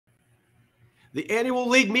The annual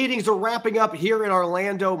league meetings are wrapping up here in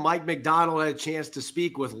Orlando. Mike Macdonald had a chance to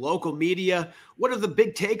speak with local media. What are the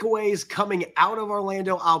big takeaways coming out of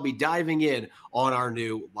Orlando? I'll be diving in on our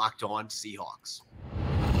new Locked On Seahawks.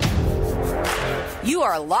 You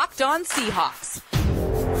are Locked On Seahawks,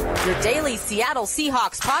 your daily Seattle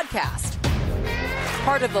Seahawks podcast.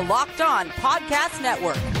 Part of the Locked On Podcast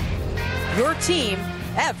Network, your team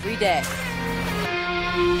every day.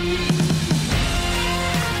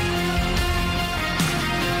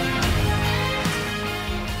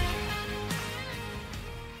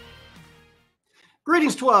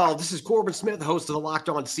 Greetings, 12. This is Corbin Smith, host of the Locked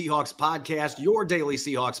On Seahawks podcast, your daily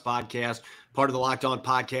Seahawks podcast, part of the Locked On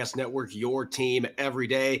Podcast Network, your team every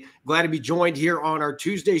day. Glad to be joined here on our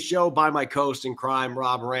Tuesday show by my co-host in crime,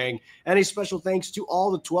 Rob Rang. And a special thanks to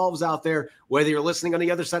all the 12s out there, whether you're listening on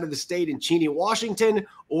the other side of the state in Cheney, Washington,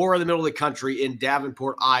 or in the middle of the country in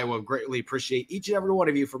Davenport, Iowa. Greatly appreciate each and every one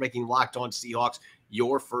of you for making Locked On Seahawks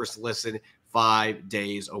your first listen 5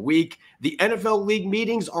 days a week. The NFL league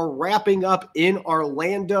meetings are wrapping up in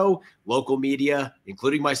Orlando. Local media,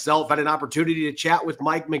 including myself, had an opportunity to chat with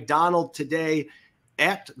Mike Macdonald today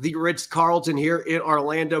at the Ritz-Carlton here in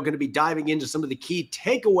Orlando. Going to be diving into some of the key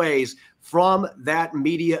takeaways from that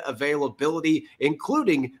media availability,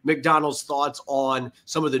 including Macdonald's thoughts on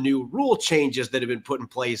some of the new rule changes that have been put in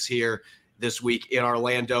place here this week in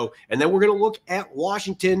Orlando. And then we're going to look at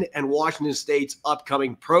Washington and Washington State's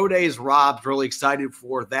upcoming pro days. Rob's really excited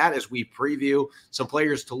for that as we preview some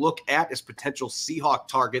players to look at as potential Seahawk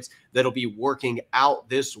targets that'll be working out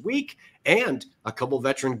this week, and a couple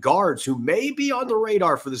veteran guards who may be on the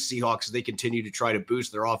radar for the Seahawks as they continue to try to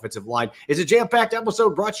boost their offensive line. It's a jam-packed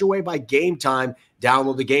episode brought your way by Game Time.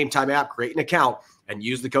 Download the Game Time app, create an account, and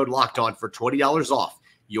use the code LOCKEDON for $20 off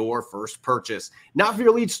your first purchase. Now for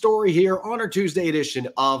your lead story here on our Tuesday edition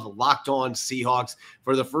of Locked On Seahawks.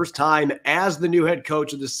 For the first time as the new head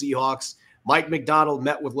coach of the Seahawks, Mike Macdonald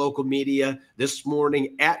met with local media this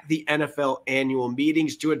morning at the NFL annual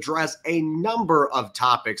meetings to address a number of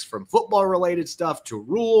topics, from football-related stuff to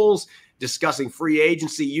rules, discussing free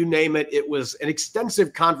agency, you name it. It was an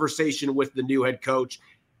extensive conversation with the new head coach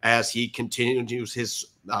as he continues his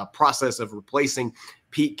process of replacing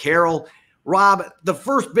Pete Carroll. Rob, the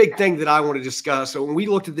first big thing that I want to discuss, so when we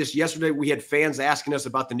looked at this yesterday, we had fans asking us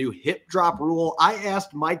about the new hip drop rule. I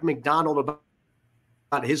asked Mike Macdonald about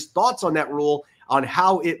his thoughts on that rule, on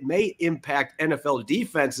how it may impact NFL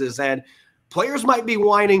defenses. And players might be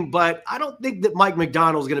whining, but I don't think that Mike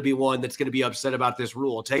Macdonald is going to be one that's going to be upset about this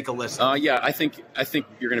rule. Take a listen. Yeah, I think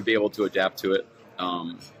you're going to be able to adapt to it.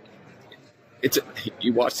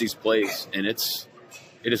 You watch these plays, and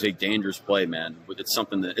it is a dangerous play, man. It's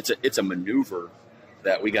something that it's a maneuver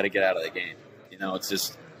that we got to get out of the game. You know, it's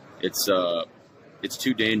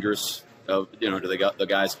too dangerous. To the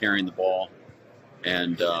guys carrying the ball,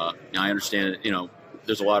 and I understand. You know,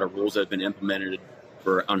 there's a lot of rules that have been implemented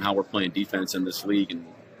on how we're playing defense in this league, and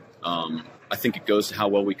I think it goes to how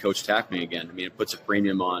well we coach tackling again. I mean, it puts a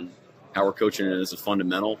premium on how we're coaching it as a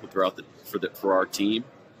fundamental for our team.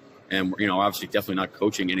 And, obviously definitely not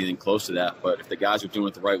coaching anything close to that. But if the guys are doing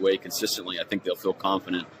it the right way consistently, I think they'll feel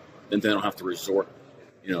confident. Then they don't have to resort,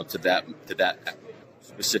 to that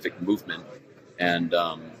specific movement. And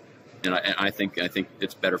I think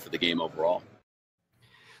it's better for the game overall.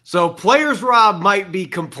 So players, Rob, might be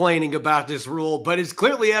complaining about this rule, but it's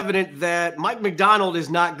clearly evident that Mike Macdonald is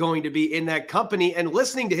not going to be in that company. And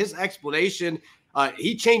listening to his explanation,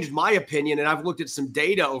 he changed my opinion, and I've looked at some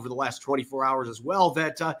data over the last 24 hours as well,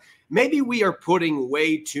 that maybe we are putting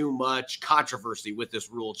way too much controversy with this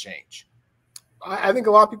rule change. I think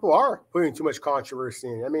a lot of people are putting too much controversy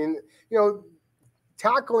in. I mean,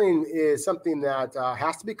 tackling is something that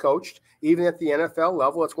has to be coached, even at the NFL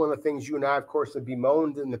level. It's one of the things you and I, of course, have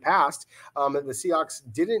bemoaned in the past, that the Seahawks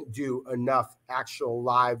didn't do enough actual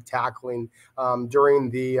live tackling during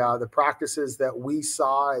the practices that we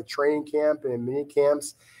saw at training camp and in mini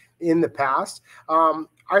camps in the past.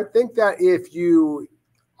 I think that if you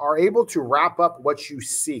are able to wrap up what you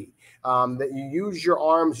see, that you use your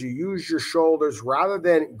arms, you use your shoulders, rather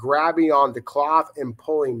than grabbing onto cloth and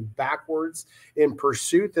pulling backwards in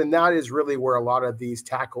pursuit, then that is really where a lot of these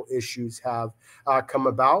tackle issues have come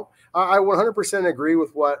about. I 100% agree with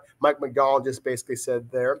what Mike Macdonald just basically said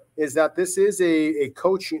there, is that this is a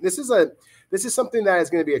coaching, this is something that is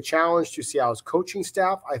going to be a challenge to Seattle's coaching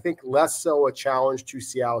staff. I think less so a challenge to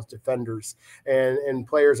Seattle's defenders and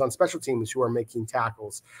players on special teams who are making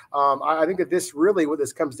tackles. I think that this really, what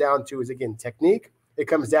this comes down to is, again, technique, it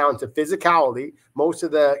comes down to physicality. Most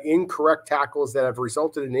of the incorrect tackles that have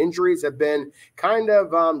resulted in injuries have been kind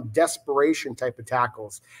of desperation type of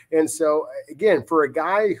tackles. And so, again, for a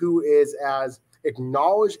guy who is as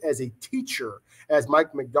acknowledged as a teacher as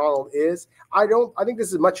Mike Macdonald is, I think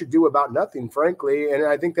this is much ado about nothing, frankly. And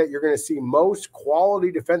I think that you're going to see most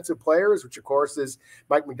quality defensive players, which of course is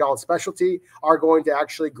Mike Macdonald's specialty, are going to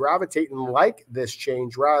actually gravitate and like this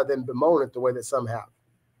change rather than bemoan it the way that some have.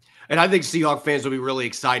 And I think Seahawks fans will be really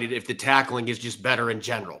excited if the tackling is just better in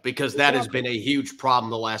general, because that has been a huge problem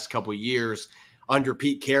the last couple of years under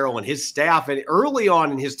Pete Carroll and his staff. And early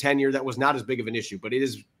on in his tenure, that was not as big of an issue, but it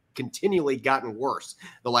has continually gotten worse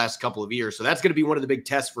the last couple of years. So that's going to be one of the big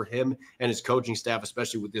tests for him and his coaching staff,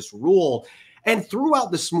 especially with this rule. And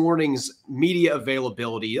throughout this morning's media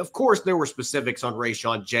availability, of course, there were specifics on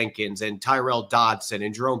Rayshawn Jenkins and Tyrell Dodson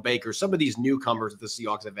and Jerome Baker, some of these newcomers that the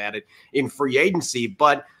Seahawks have added in free agency.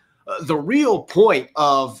 But the real point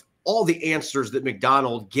of all the answers that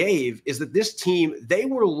Macdonald gave is that this team, they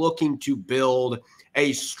were looking to build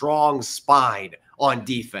a strong spine on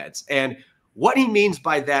defense. And what he means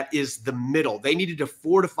by that is the middle. They needed to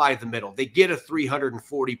fortify the middle. They get a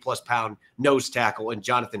 340-plus pound nose tackle in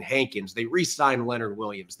Jonathan Hankins. They re-sign Leonard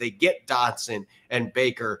Williams. They get Dodson and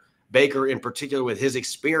Baker in particular with his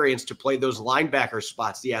experience to play those linebacker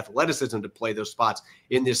spots, the athleticism to play those spots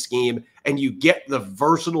in this scheme. And you get the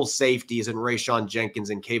versatile safeties in Rayshawn Jenkins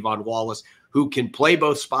and Kayvon Wallace, who can play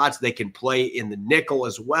both spots. They can play in the nickel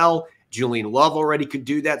as well. Julian Love already could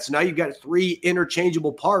do that. So now you've got 3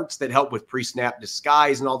 interchangeable parts that help with pre-snap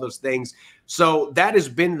disguise and all those things. So that has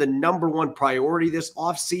been the number one priority this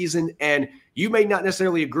offseason. And you may not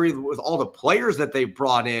necessarily agree with all the players that they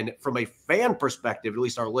brought in from a fan perspective, at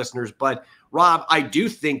least our listeners. But Rob, I do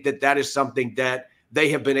think that that is something that they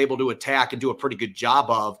have been able to attack and do a pretty good job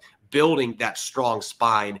of building that strong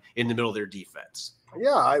spine in the middle of their defense.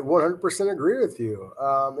 Yeah, I 100% agree with you.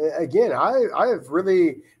 Again, I have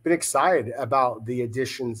really been excited about the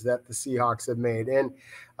additions that the Seahawks have made. And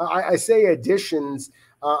I say additions,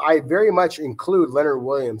 I very much include Leonard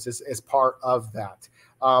Williams as part of that.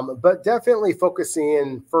 But definitely focusing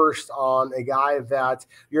in first on a guy that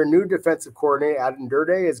your new defensive coordinator, Adam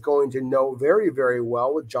Durde, is going to know very, very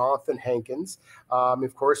well with Jonathan Hankins,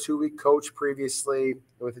 of course, who we coached previously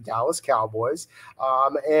with the Dallas Cowboys.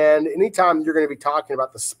 And anytime you're going to be talking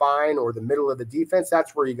about the spine or the middle of the defense,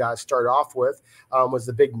 that's where you guys start off with, was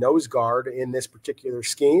the big nose guard in this particular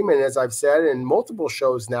scheme. And as I've said in multiple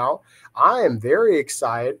shows now, I am very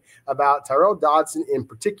excited about Tyrell Dodson in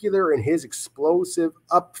particular and his explosive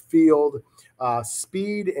upfield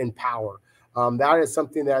speed and power. That is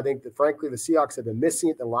something that I think that, frankly, the Seahawks have been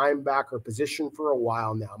missing at the linebacker position for a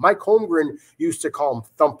while now. Mike Holmgren used to call them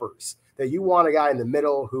thumpers, that you want a guy in the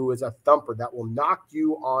middle who is a thumper that will knock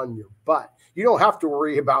you on your butt. You don't have to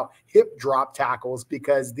worry about hip drop tackles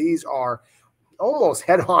because these are almost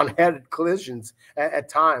head-on-head collisions at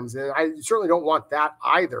times. And I certainly don't want that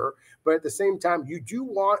either. But at the same time, you do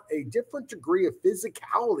want a different degree of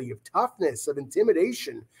physicality, of toughness, of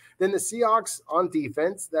intimidation than the Seahawks on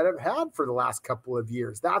defense that have had for the last couple of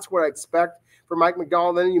years. That's what I expect from Mike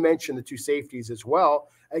Macdonald. And you mentioned the 2 safeties as well.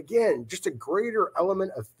 Again, just a greater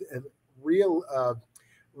element of real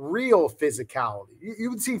physicality.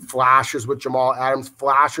 You would see flashes with Jamal Adams,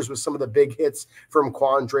 flashes with some of the big hits from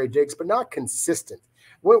Quandre Diggs, but not consistent.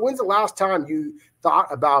 When's the last time you thought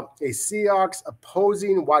about a Seahawks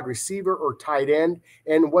opposing wide receiver or tight end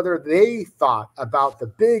and whether they thought about the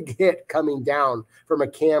big hit coming down from a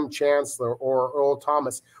Cam Chancellor or Earl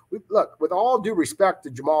Thomas? Look, with all due respect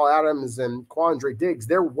to Jamal Adams and Quandre Diggs,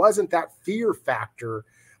 there wasn't that fear factor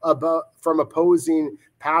from opposing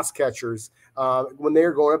pass catchers when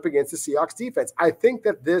they're going up against the Seahawks defense. I think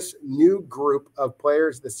that this new group of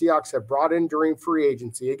players the Seahawks have brought in during free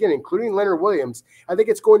agency, again, including Leonard Williams, I think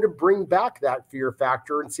it's going to bring back that fear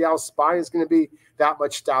factor, and Seattle's spine is going to be that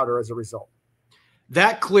much stouter as a result.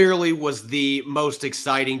 That clearly was the most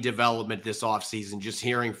exciting development this offseason, just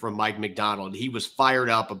hearing from Mike Macdonald. He was fired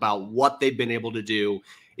up about what they've been able to do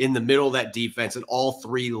in the middle of that defense at all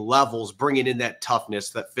 3 levels, bringing in that toughness,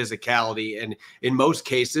 that physicality, and in most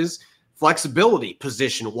cases, flexibility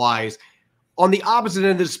position-wise. On the opposite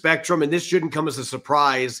end of the spectrum, and this shouldn't come as a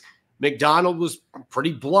surprise, Macdonald was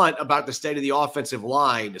pretty blunt about the state of the offensive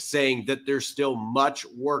line, saying that there's still much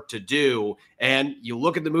work to do. And you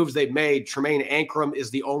look at the moves they've made, Tremaine Ankrum is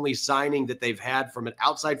the only signing that they've had from an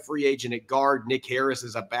outside free agent at guard. Nick Harris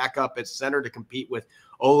is a backup at center to compete with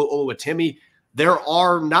Oluwatimi. There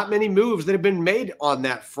are not many moves that have been made on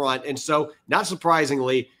that front. And so, not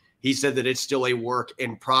surprisingly, He said that it's still a work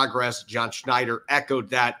in progress. John Schneider echoed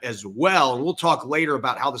that as well. And we'll talk later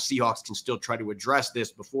about how the Seahawks can still try to address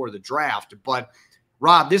this before the draft. But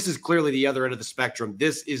Rob, this is clearly the other end of the spectrum.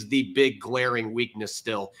 This is the big glaring weakness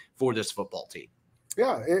still for this football team.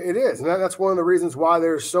 Yeah, it is. And that's one of the reasons why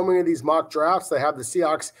there's so many of these mock drafts that have the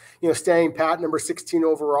Seahawks, staying pat number 16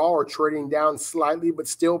 overall or trading down slightly, but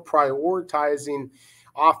still prioritizing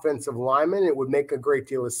offensive linemen. It would make a great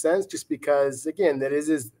deal of sense just because, again, that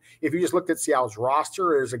is if you just looked at Seattle's roster,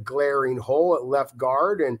 there's a glaring hole at left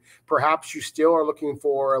guard, and perhaps you still are looking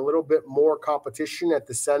for a little bit more competition at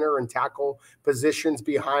the center and tackle positions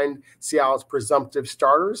behind Seattle's presumptive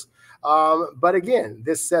starters. But again,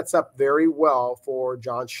 this sets up very well for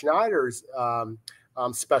John Schneider's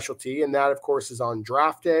specialty, and that, of course, is on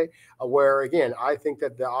draft day, where, again, I think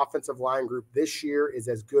that the offensive line group this year is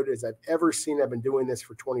as good as I've ever seen. I've been doing this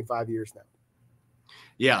for 25 years now.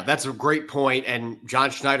 Yeah, that's a great point. And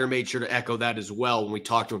John Schneider made sure to echo that as well when we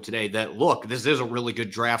talked to him today, that, look, this is a really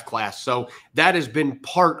good draft class. So that has been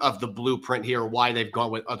part of the blueprint here, why they've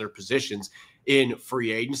gone with other positions in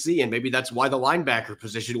free agency. And maybe that's why the linebacker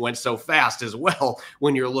position went so fast as well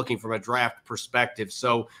when you're looking from a draft perspective.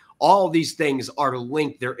 So all these things are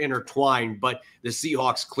linked, they're intertwined, but the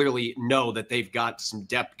Seahawks clearly know that they've got some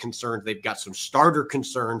depth concerns. They've got some starter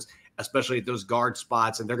concerns, especially at those guard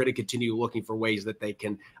spots, and they're going to continue looking for ways that they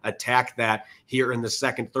can attack that here in the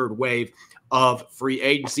second, third wave of free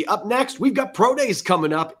agency. Up next, we've got pro days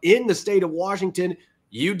coming up in the state of Washington.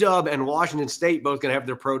 UW and Washington State both going to have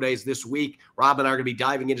their pro days this week. Rob and I are going to be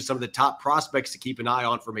diving into some of the top prospects to keep an eye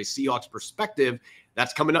on from a Seahawks perspective.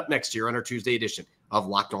 That's coming up next year on our Tuesday edition of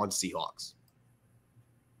Locked On Seahawks.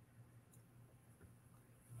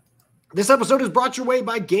 This episode is brought your way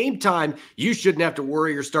by Game Time. You shouldn't have to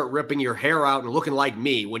worry or start ripping your hair out and looking like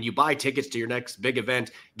me when you buy tickets to your next big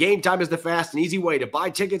event. Game Time is the fast and easy way to buy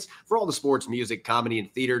tickets for all the sports, music, comedy,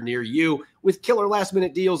 and theater near you with killer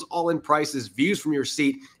last-minute deals, all-in prices, views from your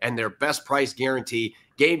seat, and their best price guarantee.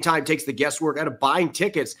 Game Time takes the guesswork out of buying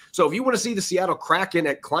tickets. So if you want to see the Seattle Kraken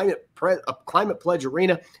at Climate Pledge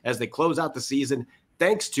Arena as they close out the season,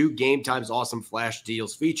 thanks to Game Time's awesome flash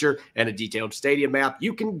deals feature and a detailed stadium map,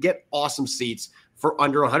 you can get awesome seats for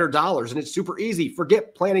under $100. And it's super easy.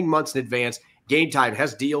 Forget planning months in advance. Game Time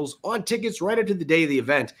has deals on tickets right up to the day of the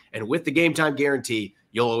event. And with the Game Time guarantee,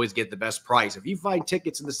 you'll always get the best price. If you find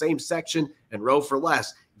tickets in the same section and row for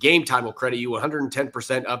less, Game Time will credit you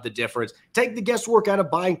 110% of the difference. Take the guesswork out of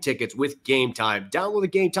buying tickets with Game Time. Download the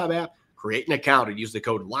Game Time app, create an account, and use the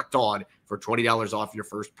code LOCKEDON for $20 off your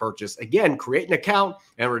first purchase. Again, create an account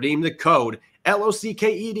and redeem the code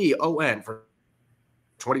LOCKEDON for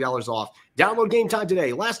 $20 off. Download Game Time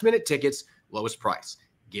today. Last minute tickets, lowest price,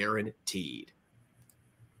 guaranteed.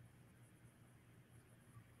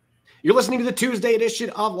 You're listening to the Tuesday edition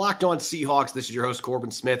of Locked On Seahawks. This is your host, Corbin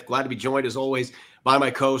Smith. Glad to be joined, as always, by my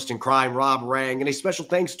co-host in crime, Rob Rang. And a special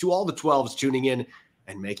thanks to all the 12s tuning in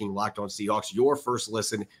and making Locked On Seahawks your first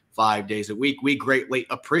listen 5 days a week. We greatly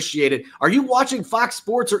appreciate it. Are you watching Fox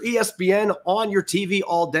Sports or ESPN on your TV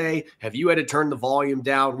all day? Have you had to turn the volume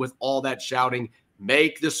down with all that shouting?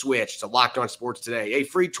 Make the switch to Locked On Sports Today, a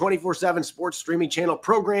free 24/7 sports streaming channel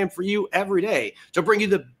program for you every day to bring you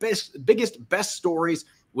the best stories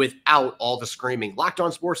without all the screaming. Locked On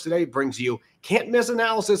Sports Today brings you can't-miss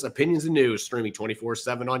analysis, opinions, and news, streaming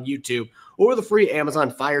 24/7 on YouTube or the free Amazon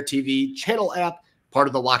Fire TV channel app, part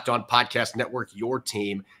of the Locked On Podcast Network, your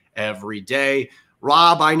team every day.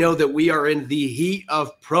 Rob, I know that we are in the heat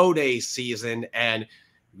of pro day season, and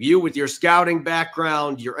you with your scouting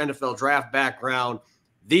background, your NFL draft background,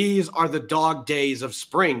 these are the dog days of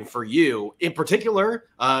spring for you. In particular,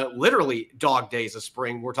 literally dog days of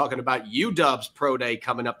spring. We're talking about UW's pro day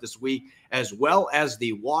coming up this week, as well as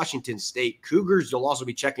the Washington State Cougars. You'll also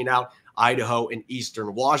be checking out Idaho and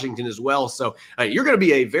Eastern Washington as well. So you're going to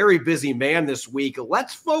be a very busy man this week.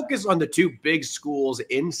 Let's focus on the two big schools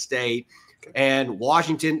in state. And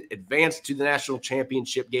Washington advanced to the national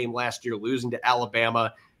championship game last year, losing to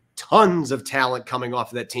Alabama. Tons of talent coming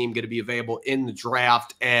off of that team going to be available in the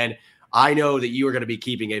draft. And I know that you are going to be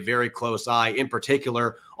keeping a very close eye, in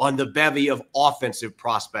particular, on the bevy of offensive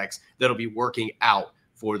prospects that'll be working out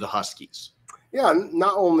for the Huskies. Yeah,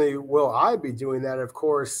 not only will I be doing that, of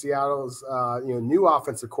course, Seattle's new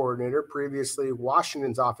offensive coordinator, previously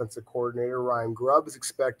Washington's offensive coordinator, Ryan Grubb, is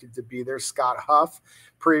expected to be there. Scott Huff,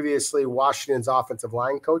 previously Washington's offensive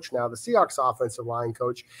line coach, now the Seahawks offensive line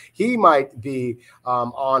coach. He might be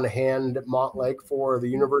on hand at Montlake for the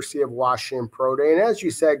University of Washington Pro Day. And as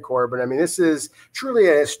you said, Corbin, I mean, this is truly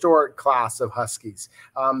a historic class of Huskies.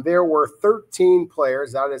 There were 13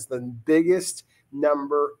 players. That is the biggest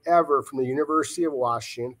number ever from the University of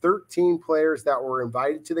Washington. 13 players that were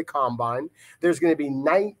invited to the combine. There's going to be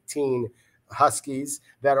 19 Huskies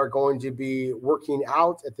that are going to be working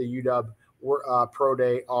out at the UW Pro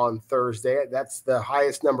Day on Thursday. That's the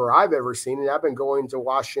highest number I've ever seen, and I've been going to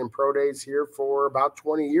Washington Pro Days here for about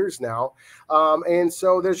 20 years now. And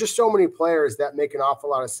so there's just so many players that make an awful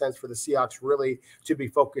lot of sense for the Seahawks really to be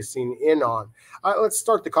focusing in on. Let's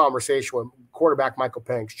start the conversation with quarterback Michael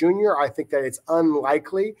Penix Jr. I think that it's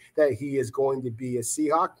unlikely that he is going to be a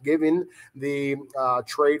Seahawk given the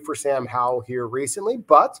trade for Sam Howell here recently,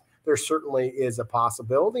 but there certainly is a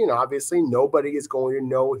possibility, and obviously nobody is going to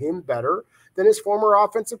know him better than his former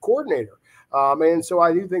offensive coordinator. And so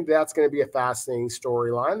I do think that's going to be a fascinating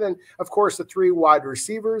storyline. Then, of course, the 3 wide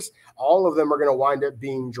receivers, all of them are going to wind up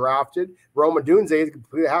being drafted. Rome Odunze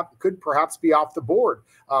could perhaps be off the board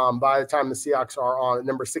by the time the Seahawks are on at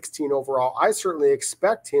number 16 overall. I certainly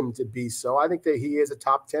expect him to be so. I think that he is a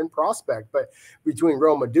top 10 prospect. But between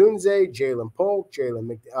Rome Odunze, Jalen Polk,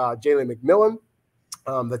 Jalen McMillan,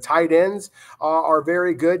 the tight ends are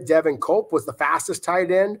very good. Devin Culp was the fastest tight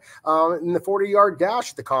end in the 40-yard dash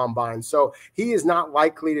at the combine. So he is not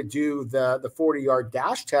likely to do the 40-yard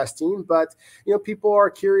dash testing, but people are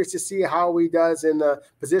curious to see how he does in the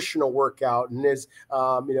positional workout and his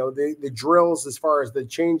the drills as far as the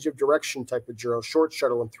change of direction type of drill, short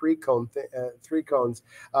shuttle and three cones,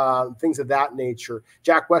 things of that nature.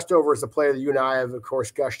 Jack Westover is a player that you and I have, of course,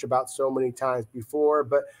 gushed about so many times before,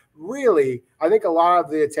 but really, I think a lot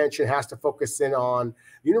of the attention has to focus in on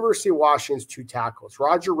University of Washington's 2 tackles.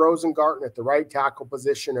 Roger Rosengarten at the right tackle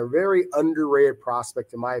position, a very underrated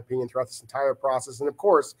prospect, in my opinion, throughout this entire process. And, of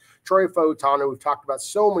course, Troy Fautanu, we've talked about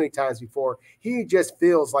so many times before. He just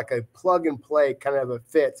feels like a plug-and-play kind of a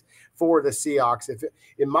fit for the Seahawks.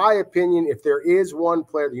 In my opinion, if there is one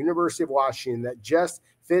player at the University of Washington that just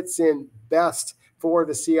fits in best for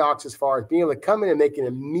the Seahawks as far as being able to come in and make an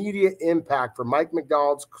immediate impact for Mike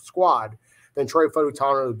Macdonald's squad, then Troy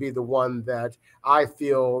Fautanu would be the one that I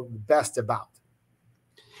feel best about.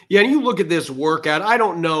 Yeah, and you look at this workout, I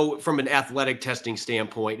don't know from an athletic testing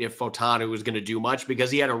standpoint if Fautanu was going to do much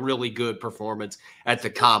because he had a really good performance at the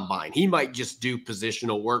combine. He might just do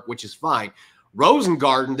positional work, which is fine.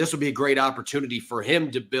 Rosengarten, this would be a great opportunity for him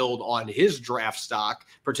to build on his draft stock,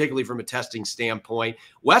 particularly from a testing standpoint.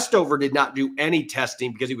 Westover did not do any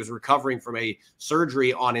testing because he was recovering from a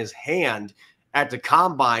surgery on his hand at the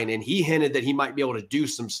combine, and he hinted that he might be able to do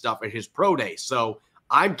some stuff at his pro day. So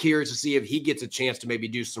I'm curious to see if he gets a chance to maybe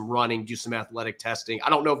do some running, do some athletic testing. I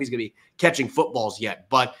don't know if he's going to be catching footballs yet,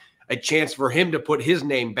 but a chance for him to put his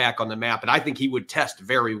name back on the map, and I think he would test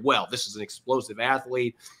very well. This is an explosive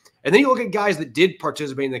athlete. And then you look at guys that did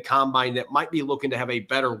participate in the combine that might be looking to have a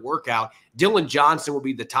better workout. Dylan Johnson will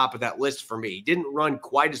be the top of that list for me. He didn't run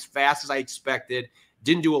quite as fast as I expected.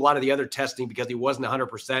 Didn't do a lot of the other testing because he wasn't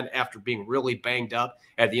 100% after being really banged up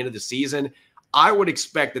at the end of the season. I would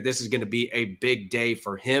expect that this is going to be a big day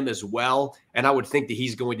for him as well. And I would think that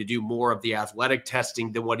he's going to do more of the athletic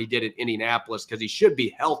testing than what he did in Indianapolis because he should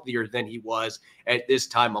be healthier than he was at this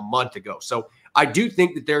time a month ago. So I do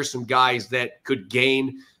think that there's some guys that could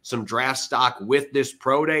gain some draft stock with this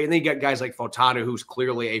pro day. And then you got guys like Fautanu, who's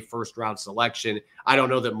clearly a first-round selection. I don't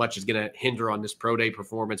know that much is going to hinder on this pro day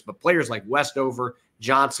performance, but players like Westover,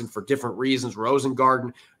 Johnson for different reasons,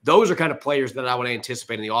 Rosengarten, those are kind of players that I would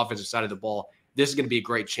anticipate on the offensive side of the ball. This is going to be a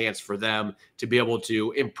great chance for them to be able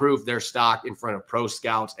to improve their stock in front of pro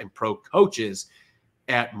scouts and pro coaches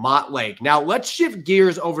at Montlake. Now, let's shift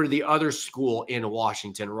gears over to the other school in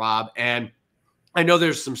Washington, Rob. And I know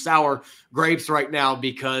there's some sour grapes right now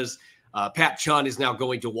because Pat Chun is now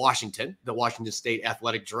going to Washington, the Washington State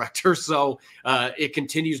athletic director. So it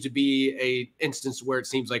continues to be an instance where it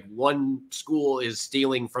seems like one school is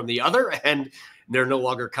stealing from the other, and they're no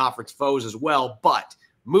longer conference foes as well. But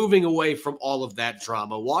moving away from all of that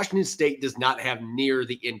drama, Washington State does not have near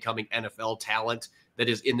the incoming NFL talent that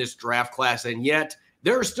is in this draft class, and yet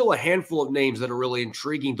there are still a handful of names that are really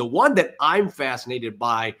intriguing. The one that I'm fascinated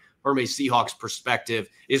by from a Seahawks perspective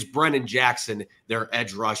is Brennan Jackson, their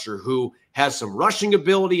edge rusher, who has some rushing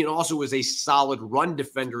ability and also is a solid run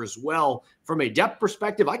defender as well. From a depth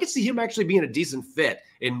perspective, I could see him actually being a decent fit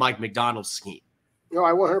in Mike Macdonald's scheme. No,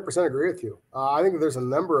 I 100% agree with you. I think there's a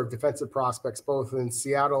number of defensive prospects, both in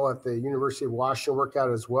Seattle at the University of Washington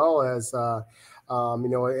workout as well as at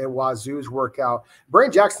Wazoo's workout.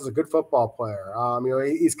 Brennan Jackson's a good football player.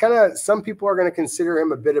 He's kind of, some people are going to consider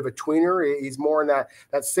him a bit of a tweener. He's more in that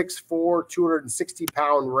 6'4",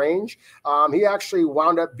 260-pound range. He actually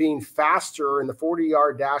wound up being faster in the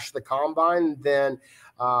 40-yard dash of the combine than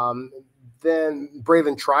than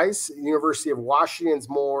Braylon Trice, University of Washington's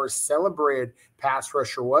more celebrated pass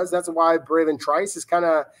rusher was. That's why Braylon Trice is kind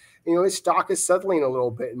of, his stock is settling a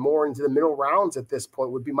little bit more into the middle rounds at this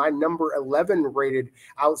point. Would be my number 11 rated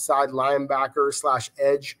outside linebacker /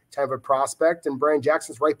 edge type of prospect. And Brandon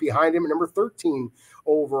Jackson's right behind him at number 13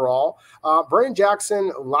 overall. Brandon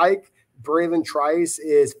Jackson, like Braylon Trice,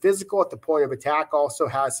 is physical at the point of attack, also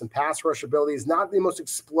has some pass rush ability. He's not the most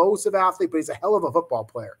explosive athlete, but he's a hell of a football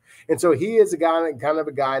player. And so he is kind of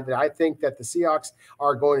a guy that I think that the Seahawks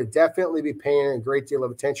are going to definitely be paying a great deal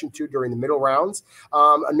of attention to during the middle rounds.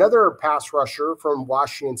 Another pass rusher from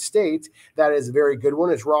Washington State that is a very good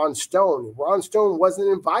one is Ron Stone. Ron Stone wasn't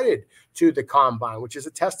invited to the Combine, which is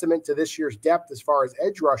a testament to this year's depth as far as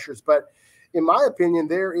edge rushers. But in my opinion,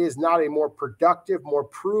 there is not a more productive, more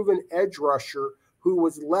proven edge rusher who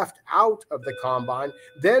was left out of the Combine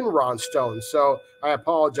than Ron Stone. So I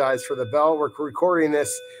apologize for the bell. We're recording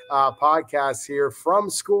this podcast here from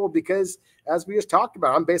school because, as we just talked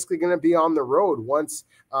about, I'm basically going to be on the road once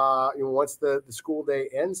the school day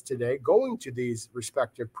ends today, going to these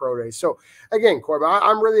respective pro days. So again, Corbin,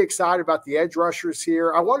 I'm really excited about the edge rushers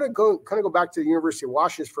here. I want to go back to the University of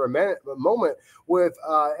Washington for a moment with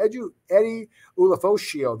Eddie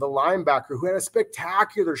Ulofoshio, the linebacker, who had a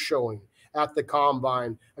spectacular showing at the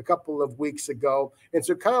Combine a couple of weeks ago. And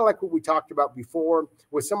so kind of like what we talked about before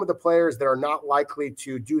with some of the players that are not likely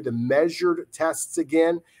to do the measured tests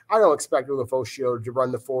again, I don't expect Ulofoshio to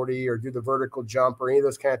run the 40 or do the vertical jump or any of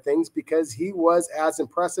those kind of things, because he was as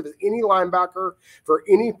impressive as any linebacker for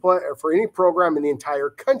any program in the entire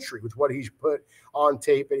country with what he's put on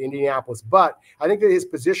tape at Indianapolis. But I think that his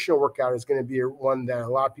positional workout is going to be one that a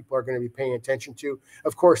lot of people are going to be paying attention to.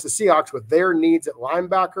 Of course, the Seahawks, with their needs at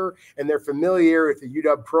linebacker and their familiarity with the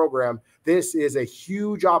UW program, this is a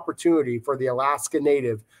huge opportunity for the Alaska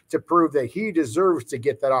native to prove that he deserves to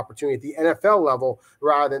get that opportunity at the NFL level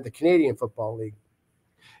rather than the Canadian Football League.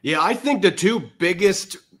 Yeah, I think the two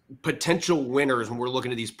biggest potential winners when we're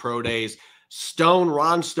looking at these pro days,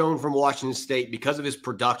 Ron Stone from Washington State, because of his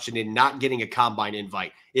production and not getting a Combine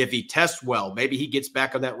invite. If he tests well, maybe he gets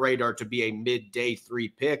back on that radar to be a mid-day 3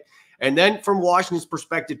 pick. And then from Washington's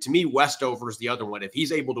perspective, to me, Westover is the other one. If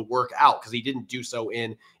he's able to work out, because he didn't do so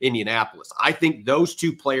in Indianapolis, I think those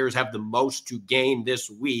two players have the most to gain this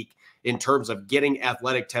week in terms of getting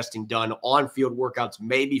athletic testing done, on-field workouts,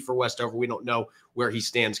 maybe for Westover. We don't know where he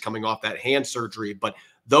stands coming off that hand surgery, but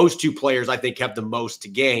those two players, I think, have the most to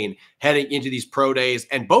gain heading into these pro days,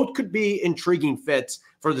 and both could be intriguing fits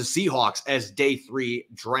for the Seahawks as day 3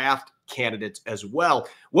 draft candidates as well.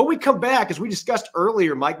 When we come back, as we discussed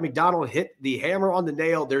earlier, Mike Macdonald hit the hammer on the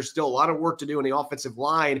nail. There's still a lot of work to do in the offensive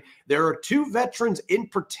line. There are 2 veterans in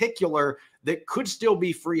particular that could still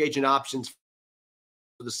be free agent options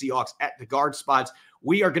for the Seahawks at the guard spots.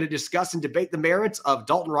 We are going to discuss and debate the merits of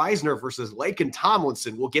Dalton Reisner versus Laken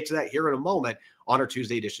Tomlinson. We'll get to that here in a moment on our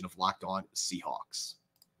Tuesday edition of Locked On Seahawks.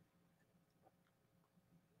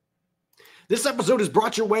 This episode is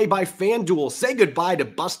brought your way by FanDuel. Say goodbye to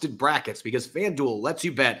busted brackets, because FanDuel lets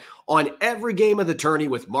you bet on every game of the tourney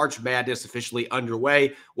with March Madness officially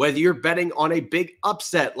underway. Whether you're betting on a big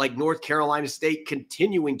upset like North Carolina State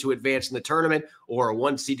continuing to advance in the tournament, or a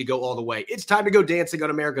 1 seed to go all the way, it's time to go dancing on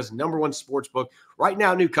America's #1 sportsbook. Right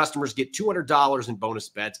now, new customers get $200 in bonus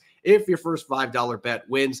bets if your first $5 bet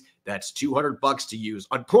wins. That's $200 to use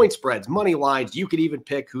on point spreads, money lines. You can even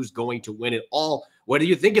pick who's going to win it all. Whether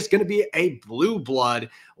you think it's going to be a blue blood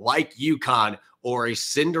like UConn or a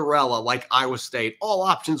Cinderella like Iowa State, all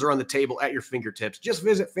options are on the table at your fingertips. Just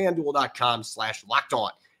visit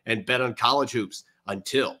FanDuel.com/lockedon and bet on college hoops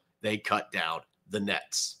until they cut down the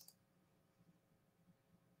nets.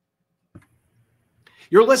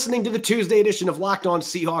 You're listening to the Tuesday edition of Locked On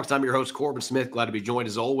Seahawks. I'm your host, Corbin Smith. Glad to be joined,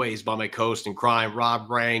 as always, by my co-host in crime,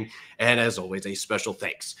 Rob Rang. And as always, a special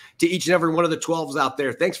thanks to each and every one of the 12s out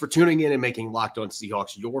there. Thanks for tuning in and making Locked On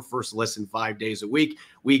Seahawks your first listen 5 days a week.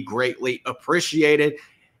 We greatly appreciate it.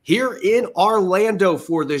 Here in Orlando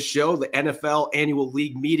for this show, the NFL Annual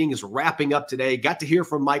League meeting is wrapping up today. Got to hear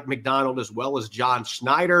from Mike Macdonald as well as John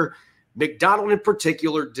Schneider. Macdonald in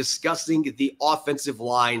particular discussing the offensive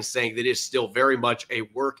line, saying that it is still very much a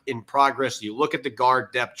work in progress. You look at the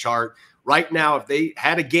guard depth chart right now. If they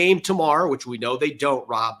had a game tomorrow, which we know they don't,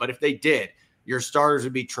 Rob, but if they did, your starters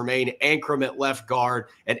would be Tremaine Ankrum at left guard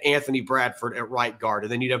and Anthony Bradford at right guard.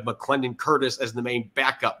 And then you'd have McClendon Curtis as the main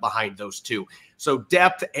backup behind those two. So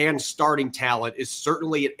depth and starting talent is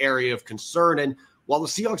certainly an area of concern. And while the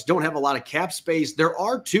Seahawks don't have a lot of cap space, there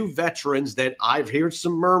are 2 veterans that I've heard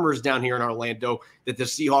some murmurs down here in Orlando that the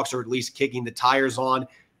Seahawks are at least kicking the tires on.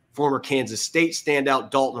 former Kansas State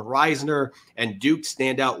standout Dalton Risner, and Duke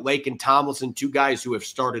standout Laken Tomlinson, two guys who have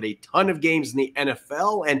started a ton of games in the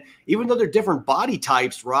NFL. And even though they're different body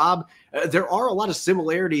types, Rob, there are a lot of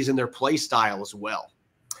similarities in their play style as well.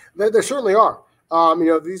 There certainly are.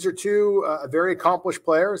 These are two very accomplished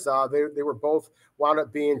players. They were both wound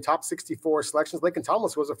up being top 64 selections. Laken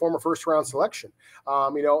Tomlinson was a former first-round selection.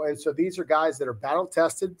 And so these are guys that are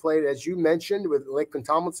battle-tested, played, as you mentioned, with Laken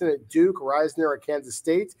Tomlinson at Duke, Risner at Kansas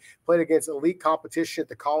State, played against elite competition at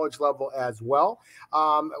the college level as well.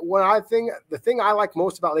 The thing I like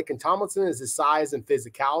most about Laken Tomlinson is his size and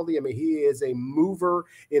physicality. I mean, he is a mover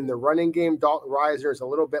in the running game. Dalton Risner is a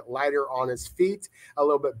little bit lighter on his feet, a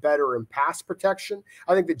little bit better in pass protection.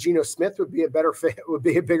 I think that Geno Smith would be a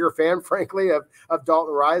bigger fan, frankly, of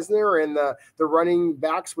Dalton Risner, and the running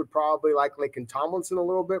backs would probably like Laken Tomlinson a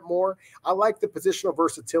little bit more. I like the positional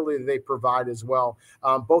versatility that they provide as well.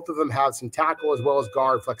 Both of them have some tackle as well as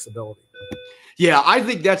guard flexibility. Yeah, I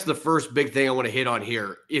think that's the first big thing I want to hit on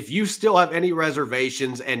here. If you still have any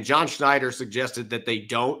reservations, and John Schneider suggested that they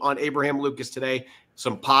don't on Abraham Lucas today,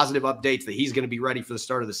 some positive updates that he's going to be ready for the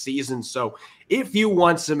start of the season. So if you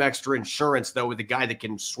want some extra insurance, though, with a guy that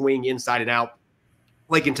can swing inside and out,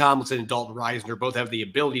 Laken Tomlinson and Dalton Risner both have the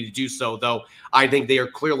ability to do so, though I think they are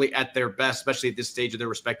clearly at their best, especially at this stage of their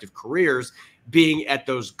respective careers, being at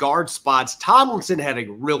those guard spots. Tomlinson had a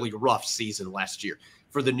really rough season last year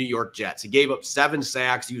for the New York Jets. He gave up 7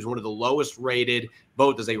 sacks. He was one of the lowest rated,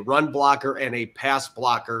 both as a run blocker and a pass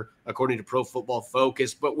blocker, according to Pro Football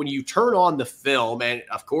Focus. But when you turn on the film, and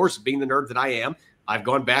of course, being the nerd that I am, I've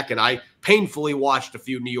gone back and I painfully watched a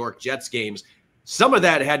few New York Jets games. Some of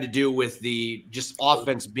that had to do with the just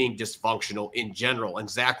offense being dysfunctional in general, and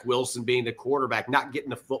Zach Wilson being the quarterback, not getting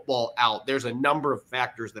the football out. There's a number of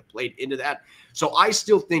factors that played into that. So I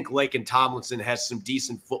still think Laken Tomlinson has some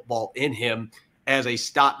decent football in him as a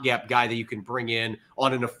stopgap guy that you can bring in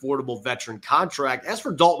on an affordable veteran contract. As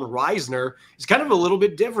for Dalton Risner, it's kind of a little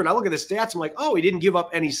bit different. I look at the stats, I'm like, oh, he didn't give up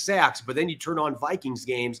any sacks, but then you turn on Vikings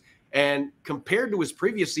games, and compared to his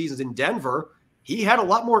previous seasons in Denver, he had a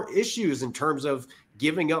lot more issues in terms of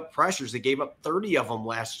giving up pressures. They gave up 30 of them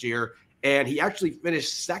last year, and he actually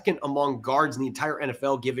finished second among guards in the entire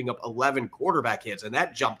NFL, giving up 11 quarterback hits, and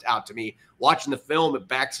that jumped out to me. Watching the film, it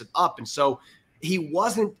backs it up, and so he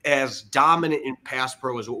wasn't as dominant in pass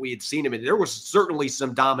pro as what we had seen him in. There was certainly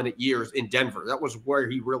some dominant years in Denver. That was where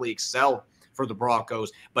he really excelled for the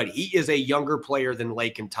Broncos, but he is a younger player than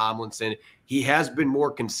Laken Tomlinson. He has been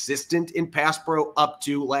more consistent in pass pro up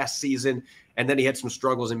to last season, and then he had some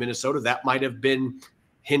struggles in Minnesota. That might have been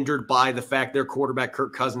hindered by the fact their quarterback,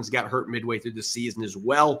 Kirk Cousins, got hurt midway through the season as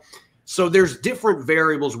well. So there's different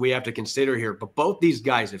variables we have to consider here, but both these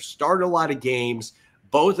guys have started a lot of games.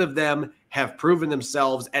 Both of them have proven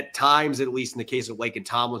themselves at times, at least in the case of Laken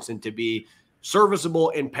Tomlinson, to be serviceable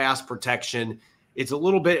in pass protection. It's a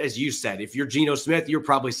little bit, as you said, if you're Geno Smith, you're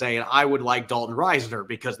probably saying, I would like Dalton Risner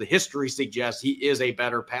because the history suggests he is a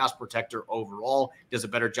better pass protector overall, does a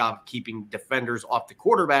better job of keeping defenders off the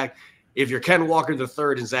quarterback. If you're Ken Walker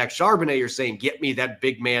III and Zach Charbonnet, you're saying, get me that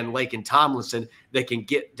big man, Laken Tomlinson, that can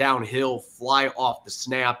get downhill, fly off the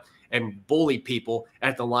snap, and bully people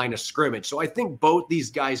at the line of scrimmage. So I think both these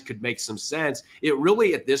guys could make some sense. It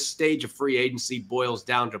really, at this stage of free agency, boils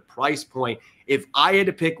down to price point. If I had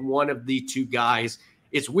to pick one of the two guys,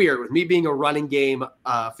 it's weird. With me being a running game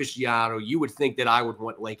aficionado, you would think that I would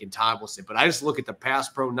want Laken Tomlinson. But I just look at the pass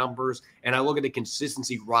pro numbers, and I look at the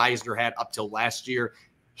consistency Risner had up till last year.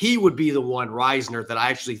 He would be the one, Risner, that I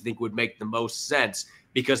actually think would make the most sense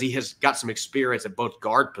because he has got some experience at both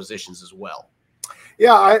guard positions as well.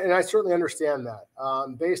 Yeah, I certainly understand that.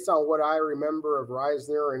 Based on what I remember of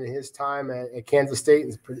Risner and his time at Kansas State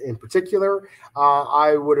in particular,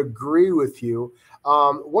 I would agree with you.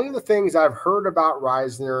 One of the things I've heard about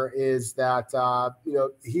Risner is that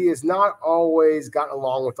he has not always gotten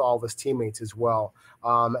along with all of his teammates as well,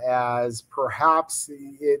 as perhaps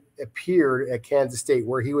it appeared at Kansas State,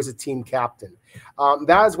 where he was a team captain.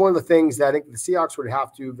 That is one of the things that I think the Seahawks would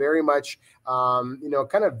have to very much,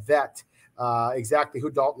 kind of vet exactly who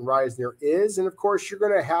Dalton Risner is. And of course, you're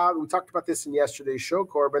going to have, we talked about this in yesterday's show,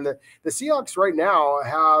 Corbin, the Seahawks right now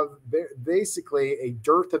have basically a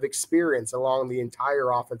dearth of experience along the entire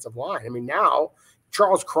offensive line. I mean, now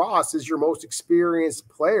Charles Cross is your most experienced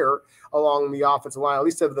player along the offensive line, at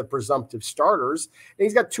least of the presumptive starters. And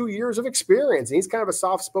he's got 2 years of experience, and he's kind of a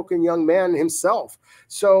soft-spoken young man himself.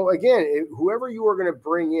 So again, whoever you are going to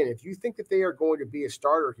bring in, if you think that they are going to be a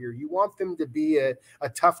starter here, you want them to be a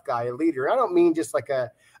tough guy, a leader. And I don't mean just like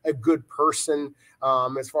a good person,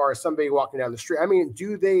 as far as somebody walking down the street. I mean,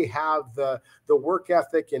 do they have the work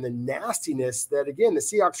ethic and the nastiness that, again, the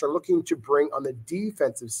Seahawks are looking to bring on the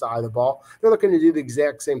defensive side of the ball? They're looking to do the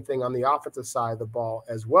exact same thing on the offensive side of the ball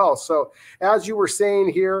as well. So as you were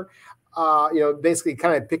saying here, basically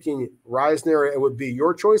kind of picking Reisner, it would be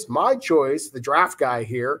your choice. My choice, the draft guy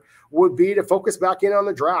here, would be to focus back in on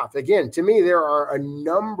the draft. Again, to me, there are a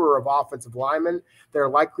number of offensive linemen that are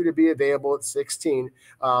likely to be available at 16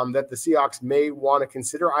 that the Seahawks may want to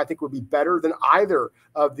consider. I think would be better than either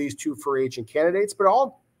of these two free agent candidates, but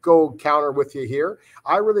I'll go counter with you here.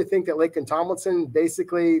 I really think that Laken Tomlinson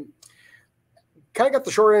basically kind of got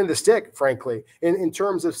the short end of the stick, frankly, in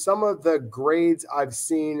terms of some of the grades I've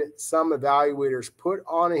seen some evaluators put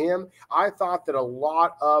on him. I thought that a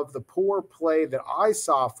lot of the poor play that I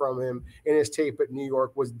saw from him in his tape at New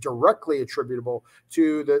York was directly attributable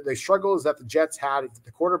to the struggles that the Jets had at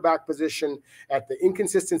the quarterback position, at the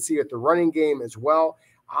inconsistency at the running game as well.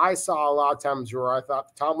 I saw a lot of times where I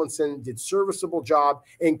thought Tomlinson did serviceable job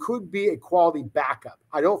and could be a quality backup.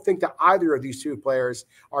 I don't think that either of these two players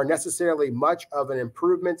are necessarily much of an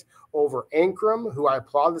improvement over Ankrum, who I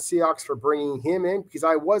applaud the Seahawks for bringing him in because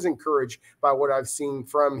I was encouraged by what I've seen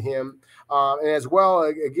from him. And as well,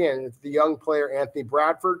 again, it's the young player Anthony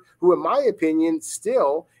Bradford, who in my opinion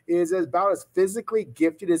still is about as physically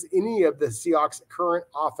gifted as any of the Seahawks' current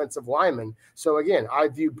offensive linemen. So again, I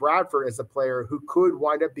view Bradford as a player who could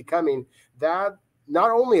wind up becoming that,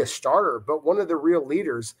 not only a starter, but one of the real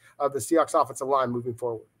leaders of the Seahawks offensive line moving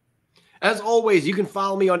forward. As always, you can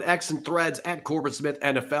follow me on X and Threads at Corbin Smith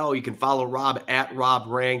NFL. You can follow Rob at Rob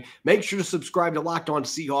Rang. Make sure to subscribe to Locked On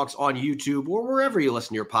Seahawks on YouTube or wherever you listen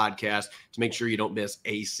to your podcast to make sure you don't miss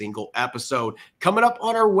a single episode. Coming up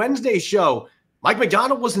on our Wednesday show, Mike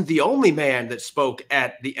Macdonald wasn't the only man that spoke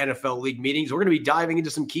at the NFL League meetings. We're going to be diving into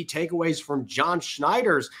some key takeaways from John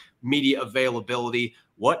Schneider's media availability.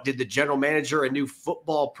 What did the general manager and new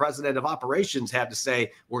football president of operations have to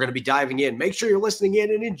say? We're going to be diving in. Make sure you're listening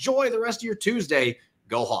in and enjoy the rest of your Tuesday.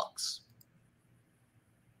 Go Hawks.